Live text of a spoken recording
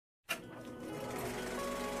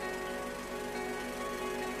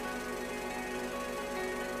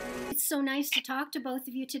so nice to talk to both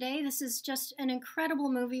of you today. This is just an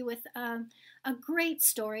incredible movie with a great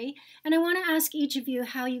story. And I want to ask each of you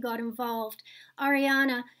how you got involved.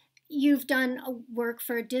 Ariana, you've done work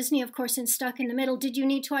for Disney, of course, in Stuck in the Middle. Did you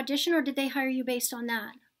need to audition or did they hire you based on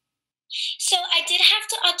that? So I did have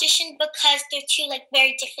to audition because they're two like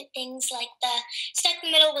very different things. Like the Stuck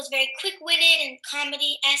in the Middle was very quick-witted and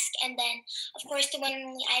comedy-esque, and then of course the one and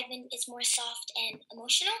only Ivan is more soft and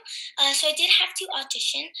emotional. So I did have to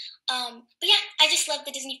audition. But yeah, I just love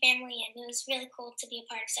the Disney family, and it was really cool to be a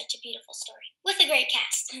part of such a beautiful story with a great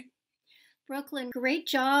cast. Brooklyn, great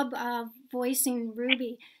job voicing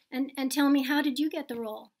Ruby. And tell me, how did you get the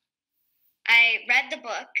role? I read the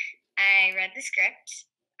book, I read the script,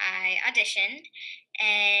 I auditioned,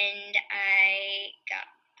 and I got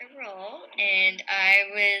the role. And I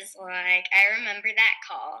was like, I remember that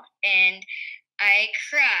call, and I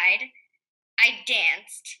cried, I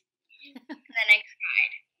danced, and then I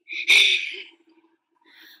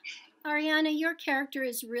cried. Ariana, your character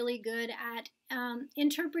is really good at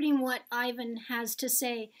interpreting what Ivan has to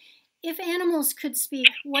say. If animals could speak,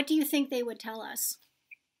 what do you think they would tell us?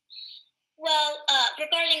 Well,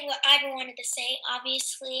 regarding what Ivan wanted to say,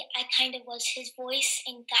 obviously I kind of was his voice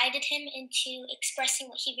and guided him into expressing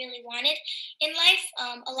what he really wanted in life,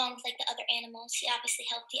 along with like the other animals. He obviously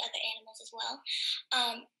helped the other animals as well.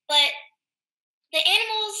 But the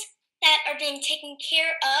animals that are being taken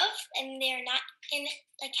care of and they're not in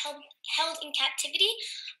like held in captivity,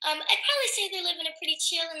 I'd probably say they're living a pretty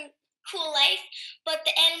chill and cool life. But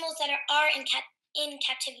the animals that are in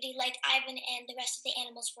captivity, like Ivan and the rest of the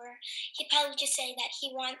animals were, he'd probably just say that he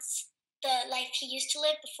wants the life he used to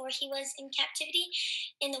live before he was in captivity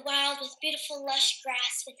in the wild with beautiful lush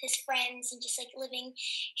grass with his friends and just like living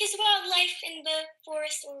his wild life in the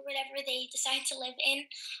forest or whatever they decide to live in.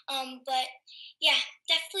 But yeah,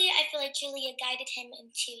 definitely I feel like Julia guided him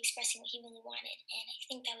into expressing what he really wanted, and I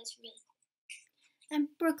think that was really cool. And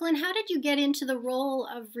Brooklyn, how did you get into the role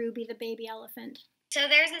of Ruby the baby elephant? So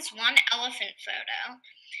there's this one elephant photo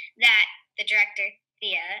that the director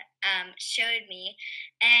Thea showed me,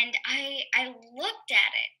 and I looked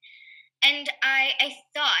at it, and I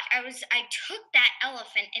thought I took that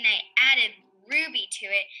elephant and I added Ruby to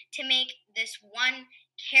it to make this one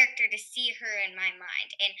character to see her in my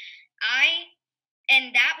mind,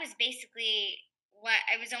 and that was basically what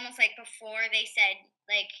I was almost like before they said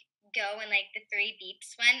like go and like the three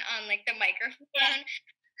beeps went on like the microphone. Yeah.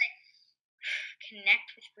 Like,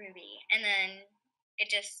 connect with Ruby, and then it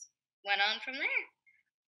just went on from there.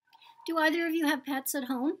 Do either of you have pets at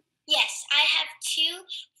home? Yes, I have two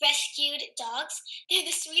rescued dogs. They're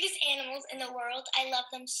the sweetest animals in the world. I love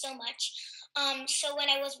them so much. So when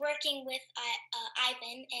I was working with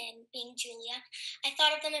Ivan and being Julia, I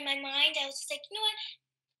thought of them in my mind. I was just like, you know what?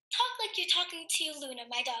 Talk like you're talking to Luna,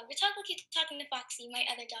 my dog. Or talk like you're talking to Foxy, my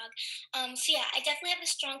other dog. So yeah, I definitely have a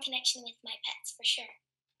strong connection with my pets for sure.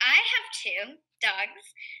 I have two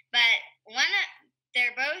dogs, but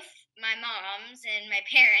they're both my mom's and my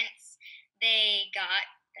parents.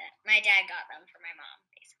 My dad got them for my mom,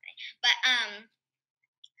 basically. But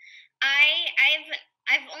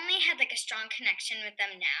I've only had like a strong connection with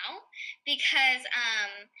them now because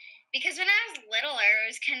when I was littler, it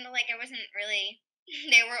was kind of like I wasn't really.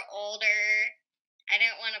 They were older. I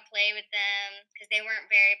didn't want to play with them because they weren't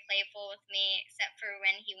very playful with me, except for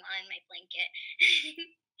when he wanted my blanket,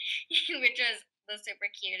 which was the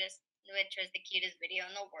cutest video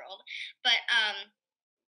in the world. But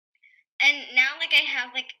and now like I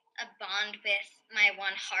have like a bond with my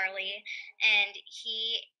one Harley, and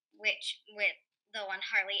with the one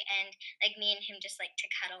Harley, and like me and him just like to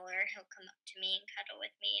cuddle, or he'll come up to me and cuddle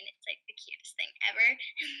with me, and it's like the cutest thing ever.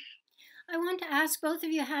 I want to ask both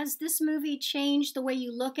of you, has this movie changed the way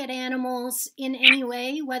you look at animals in any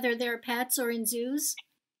way, whether they're pets or in zoos?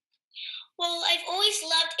 Well, I've always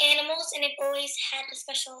loved animals, and I've always had a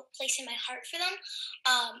special place in my heart for them.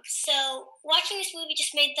 So watching this movie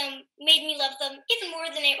just made me love them even more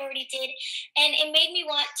than I already did, and it made me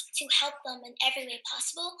want to help them in every way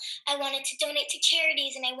possible. I wanted to donate to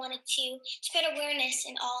charities, and I wanted to spread awareness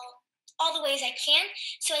in all the ways I can.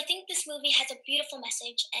 So I think this movie has a beautiful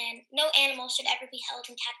message, and no animal should ever be held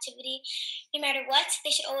in captivity. No matter what,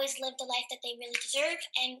 they should always live the life that they really deserve,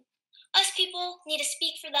 and us people need to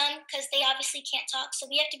speak for them because they obviously can't talk, so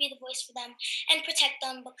we have to be the voice for them and protect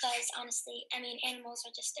them because honestly, I mean, animals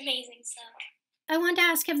are just amazing. So I want to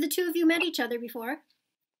ask, have the two of you met each other before?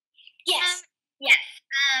 yes. Yes.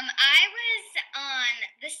 I was on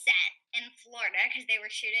the set in Florida because they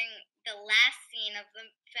were shooting the last scene of the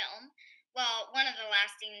film. Well, one of the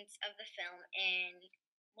last scenes of the film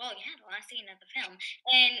the last scene of the film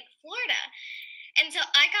in Florida. And so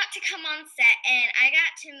I got to come on set, and I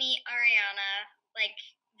got to meet Ariana, like,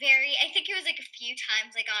 I think it was like a few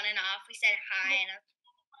times, like on and off. We said hi, and I was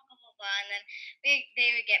blah, blah, blah, blah. And then they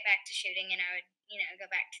would get back to shooting, and I would, go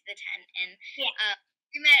back to the tent. And Yeah.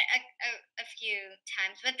 we met a few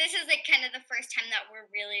times, but this is like kind of the first time that we're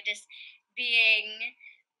being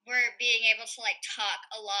able to like talk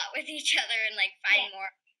a lot with each other and like find more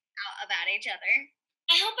out about each other.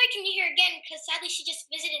 I hope I can meet her again because sadly she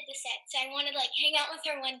just visited the set, so I want to like hang out with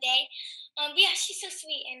her one day. But yeah, she's so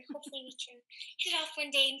sweet, and hopefully we can hit it off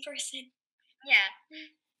one day in person. Yeah.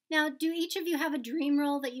 Now, do each of you have a dream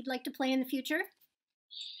role that you'd like to play in the future?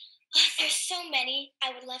 There's so many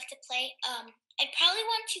I would love to play. I'd probably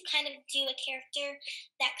want to kind of do a character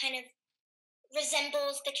that kind of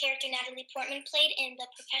resembles the character Natalie Portman played in The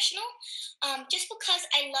Professional, just because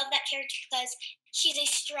I love that character because she's a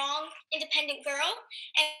strong, independent girl,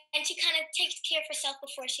 and she kind of takes care of herself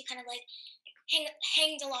before she kind of like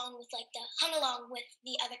hung along with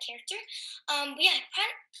the other character. But yeah,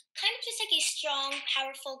 kind of just like a strong,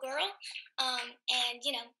 powerful girl, and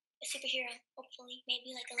a superhero. Hopefully,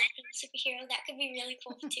 maybe like a Latin superhero. That could be really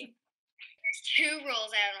cool too. There's two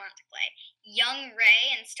roles I would want to play: young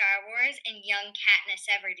Rey in Star Wars and young Katniss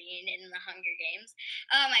Everdeen in the Hunger Games.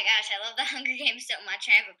 Oh my gosh, I love the Hunger Games so much.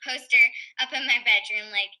 I have a poster up in my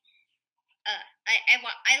bedroom. Like,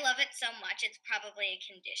 I love it so much. It's probably a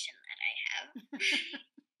condition that I have.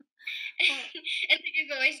 And like,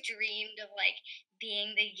 I've always dreamed of like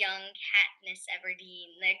being the young Katniss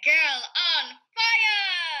Everdeen, the girl on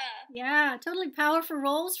fire. Yeah, totally powerful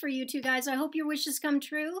roles for you two guys. I hope your wishes come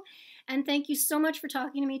true. And thank you so much for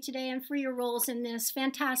talking to me today and for your roles in this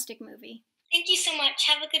fantastic movie. Thank you so much.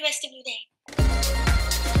 Have a good rest of your day.